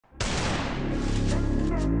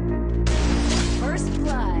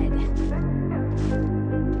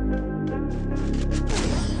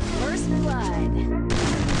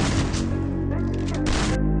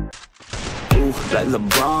like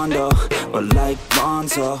LeBron though, or like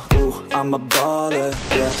Lonzo. Ooh, I'm a baller,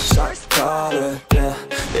 yeah, shot caller, yeah.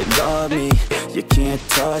 They love me, you can't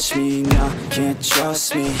touch me, nah, can't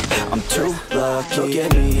trust me. I'm too lucky. Look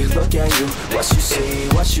at me, look at you, what you see,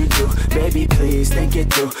 what you do. Baby, please think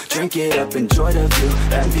it through, drink it up, enjoy the view.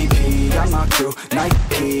 MVP on my crew,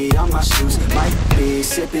 Nike on my shoes. Might be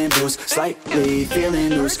sipping booze, slightly feeling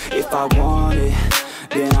loose. If I want it,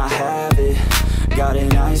 then I have it. Got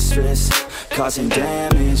an ice wrist, causing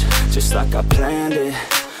damage, just like I planned it.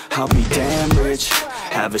 I'll be damn rich.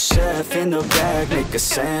 Have a chef in the bag, make a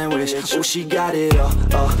sandwich. Oh, she got it all,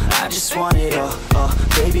 I just want it all,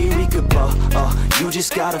 baby, we could ball, you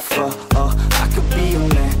just gotta fall, I could be your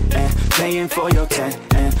man, and paying for your tan,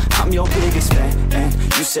 and I'm your biggest fan, and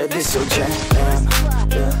you said this your jam,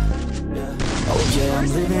 yeah. Oh yeah, I'm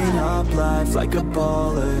living up life like a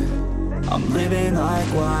baller. I'm living like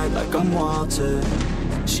white, like I'm Walter.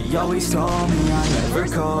 She always told me I never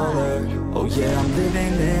call her. Oh yeah, I'm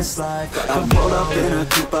living this life like I roll up in a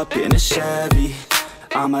coupe, up in a Chevy.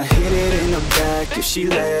 I'ma hit it in the back if she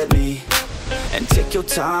let me. And take your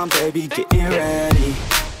time, baby, getting ready.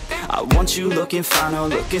 I want you looking fine or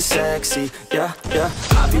looking sexy. Yeah, yeah.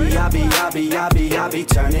 I be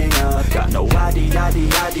turning up. Got no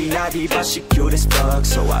ID, but she cute as fuck.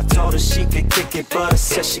 So I told her she could kick it, but I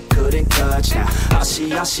said she couldn't touch. Now all she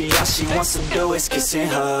wants to do is kiss and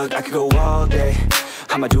hug. I could go all day,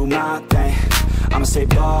 I'ma do my thing. I'ma stay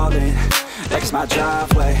ballin', like it's my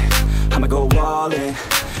driveway. I'ma go all in,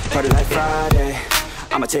 party like Friday.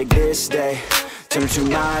 I'ma take this day, turn it to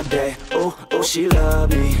my day. Oh, oh, she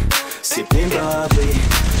love me, sipping bubbly,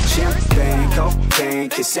 champagne, cocaine,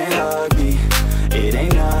 kiss and hug me. It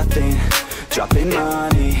ain't nothing, dropping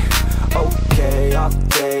money. Okay, all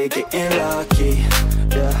day, getting lucky.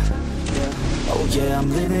 Yeah, yeah. Oh yeah,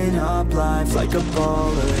 I'm living up life like a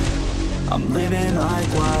baller. I'm living like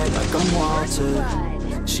white, like I'm Walter.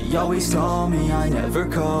 She always told me I never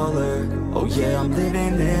call her. Oh yeah, I'm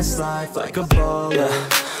living this life like a baller.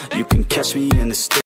 Yeah, you can catch me in the